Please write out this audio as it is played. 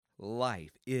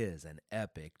Life is an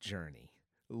epic journey.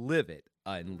 Live it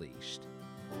unleashed.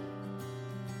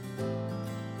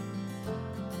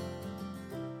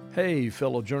 Hey,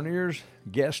 fellow journeyers,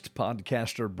 guest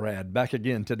podcaster Brad back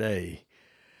again today.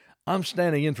 I'm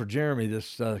standing in for Jeremy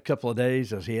this couple of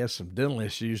days as he has some dental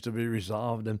issues to be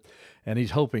resolved, and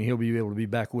he's hoping he'll be able to be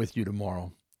back with you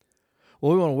tomorrow.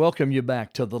 Well, we want to welcome you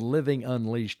back to the Living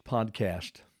Unleashed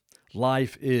podcast.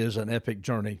 Life is an epic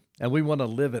journey, and we want to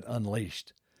live it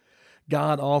unleashed.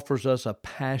 God offers us a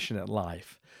passionate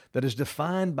life that is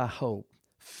defined by hope,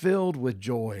 filled with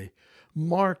joy,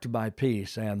 marked by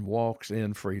peace, and walks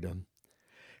in freedom.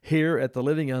 Here at the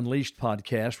Living Unleashed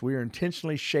podcast, we are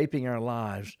intentionally shaping our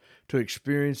lives to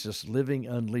experience this living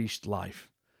unleashed life.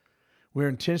 We're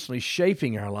intentionally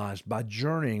shaping our lives by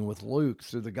journeying with Luke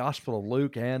through the Gospel of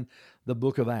Luke and the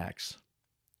book of Acts.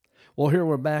 Well, here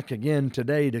we're back again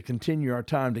today to continue our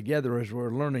time together as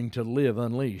we're learning to live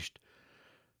unleashed.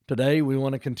 Today, we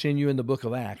want to continue in the book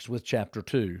of Acts with chapter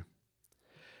 2.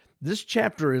 This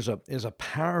chapter is a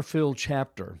power-filled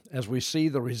chapter as we see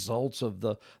the results of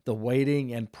the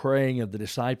waiting and praying of the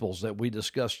disciples that we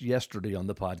discussed yesterday on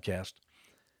the podcast.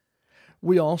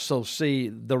 We also see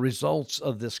the results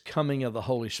of this coming of the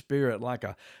Holy Spirit like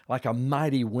a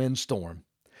mighty windstorm.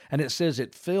 And it says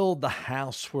it filled the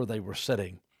house where they were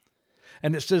sitting.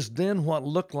 And it says, then what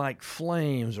looked like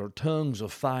flames or tongues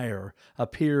of fire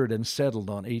appeared and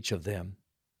settled on each of them.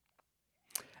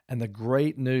 And the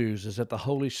great news is that the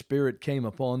Holy Spirit came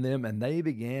upon them and they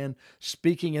began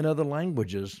speaking in other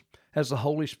languages as the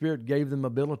Holy Spirit gave them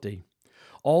ability.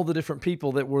 All the different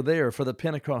people that were there for the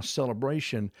Pentecost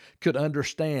celebration could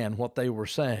understand what they were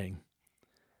saying.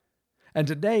 And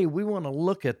today we want to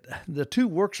look at the two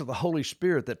works of the Holy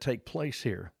Spirit that take place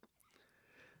here.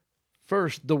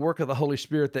 First, the work of the Holy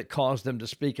Spirit that caused them to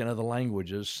speak in other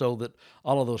languages so that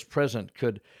all of those present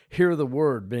could hear the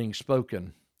word being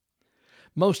spoken.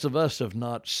 Most of us have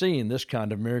not seen this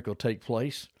kind of miracle take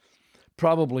place,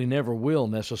 probably never will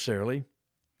necessarily.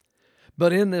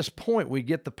 But in this point, we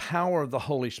get the power of the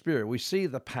Holy Spirit. We see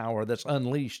the power that's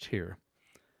unleashed here.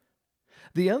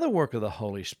 The other work of the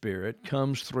Holy Spirit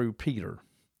comes through Peter.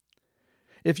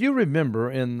 If you remember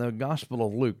in the Gospel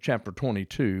of Luke, chapter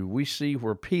 22, we see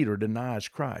where Peter denies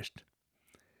Christ.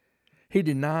 He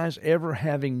denies ever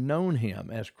having known him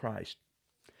as Christ.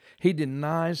 He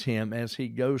denies him as he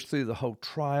goes through the whole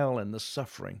trial and the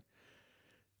suffering.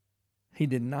 He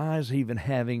denies even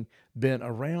having been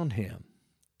around him.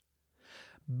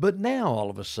 But now, all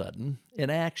of a sudden,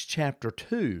 in Acts chapter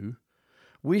 2,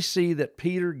 we see that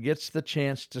Peter gets the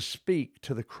chance to speak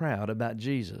to the crowd about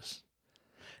Jesus.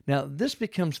 Now, this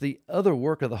becomes the other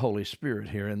work of the Holy Spirit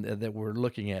here that we're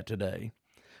looking at today.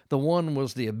 The one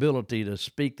was the ability to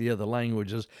speak the other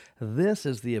languages. This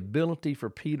is the ability for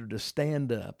Peter to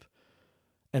stand up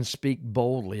and speak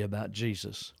boldly about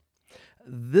Jesus.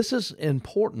 This is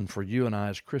important for you and I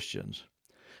as Christians,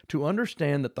 to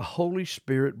understand that the Holy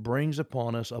Spirit brings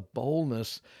upon us a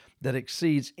boldness that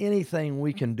exceeds anything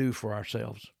we can do for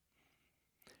ourselves.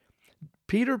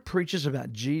 Peter preaches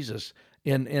about Jesus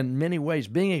in many ways,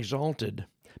 being exalted.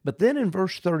 But then in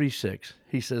verse 36,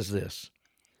 he says this,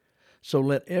 "So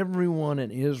let everyone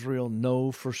in Israel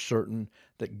know for certain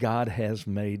that God has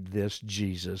made this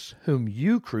Jesus, whom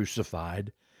you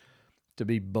crucified, to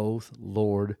be both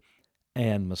Lord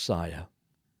and Messiah."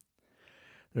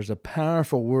 There's a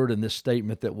powerful word in this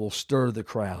statement that will stir the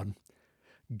crowd.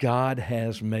 God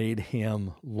has made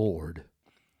him Lord.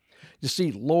 You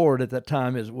see, Lord at that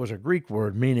time was a Greek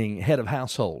word meaning head of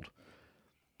household.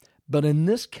 But in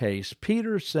this case,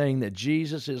 Peter is saying that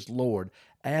Jesus is Lord,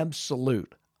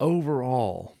 absolute, over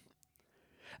all.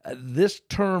 This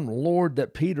term Lord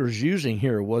that Peter's using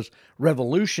here was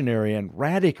revolutionary and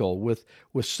radical with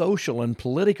social and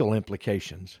political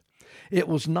implications. It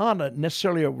was not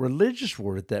necessarily a religious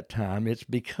word at that time. It's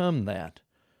become that.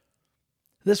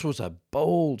 This was a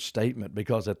bold statement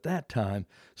because at that time,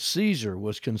 Caesar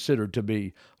was considered to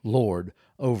be Lord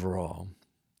over all.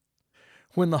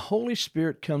 When the Holy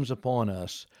Spirit comes upon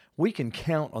us, we can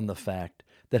count on the fact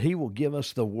that he will give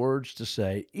us the words to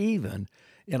say, even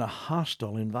in a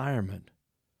hostile environment.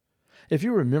 If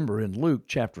you remember in Luke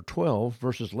chapter 12,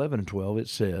 verses 11 and 12, it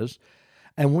says,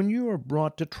 "And when you are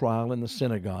brought to trial in the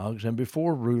synagogues and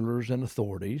before rulers and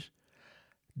authorities,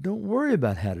 don't worry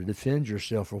about how to defend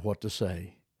yourself or what to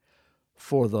say,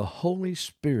 for the Holy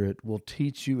Spirit will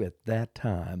teach you at that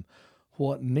time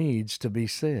what needs to be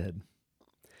said."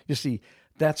 You see,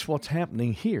 that's what's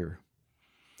happening here.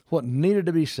 What needed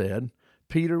to be said,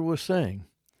 Peter was saying.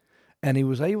 And he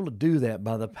was able to do that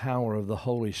by the power of the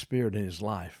Holy Spirit in his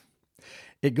life.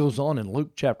 It goes on in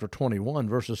Luke chapter 21,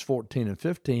 verses 14 and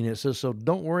 15. It says, "So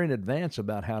don't worry in advance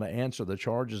about how to answer the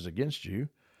charges against you,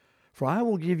 for I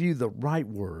will give you the right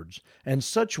words and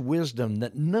such wisdom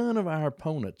that none of our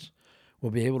opponents will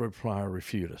be able to reply or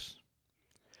refute us."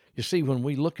 You see, when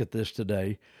we look at this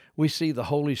today, we see the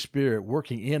Holy Spirit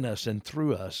working in us and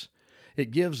through us. It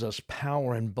gives us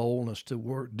power and boldness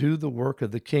to do the work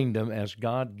of the kingdom as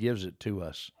God gives it to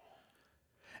us.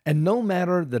 And no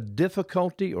matter the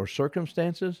difficulty or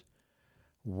circumstances,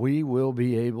 we will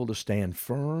be able to stand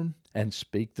firm and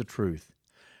speak the truth.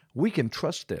 We can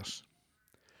trust this.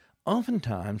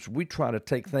 Oftentimes, we try to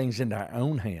take things into our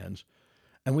own hands,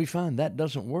 and we find that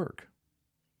doesn't work.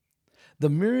 The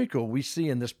miracle we see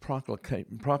in this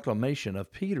proclamation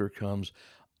of Peter comes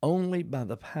only by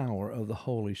the power of the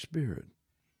Holy Spirit.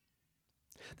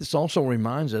 This also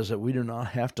reminds us that we do not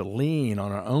have to lean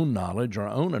on our own knowledge or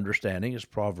our own understanding, as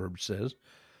Proverbs says,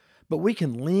 but we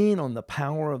can lean on the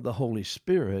power of the Holy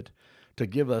Spirit to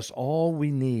give us all we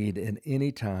need in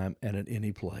any time and at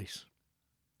any place.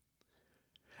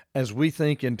 As we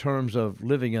think in terms of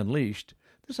living unleashed,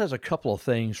 this has a couple of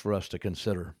things for us to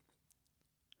consider.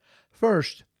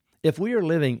 First, if we are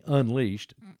living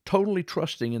unleashed, totally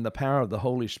trusting in the power of the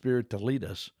Holy Spirit to lead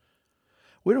us,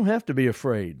 we don't have to be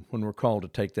afraid when we're called to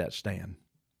take that stand.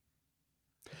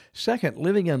 Second,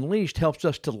 living unleashed helps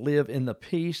us to live in the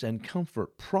peace and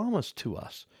comfort promised to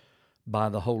us by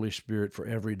the Holy Spirit for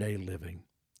everyday living.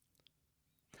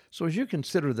 So as you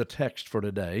consider the text for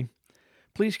today,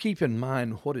 please keep in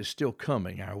mind what is still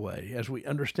coming our way as we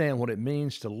understand what it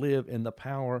means to live in the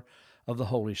power of the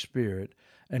Holy Spirit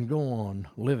and go on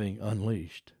living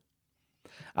unleashed.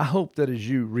 I hope that as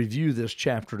you review this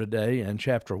chapter today and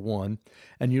chapter 1,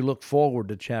 and you look forward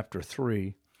to chapter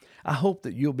 3, I hope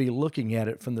that you'll be looking at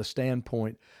it from the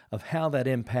standpoint of how that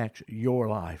impacts your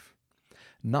life.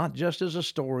 Not just as a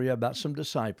story about some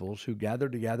disciples who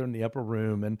gathered together in the upper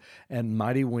room and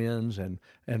mighty winds and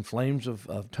flames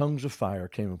of tongues of fire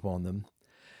came upon them,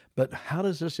 but how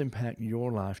does this impact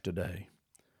your life today?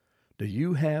 Do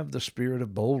you have the spirit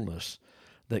of boldness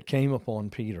that came upon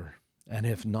Peter? And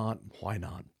if not, why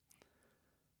not?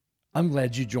 I'm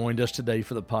glad you joined us today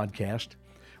for the podcast.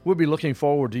 We'll be looking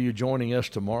forward to you joining us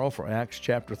tomorrow for Acts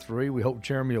chapter 3. We hope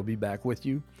Jeremy will be back with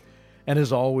you. And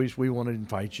as always, we want to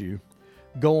invite you,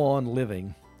 go on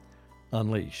living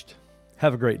unleashed.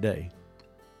 Have a great day.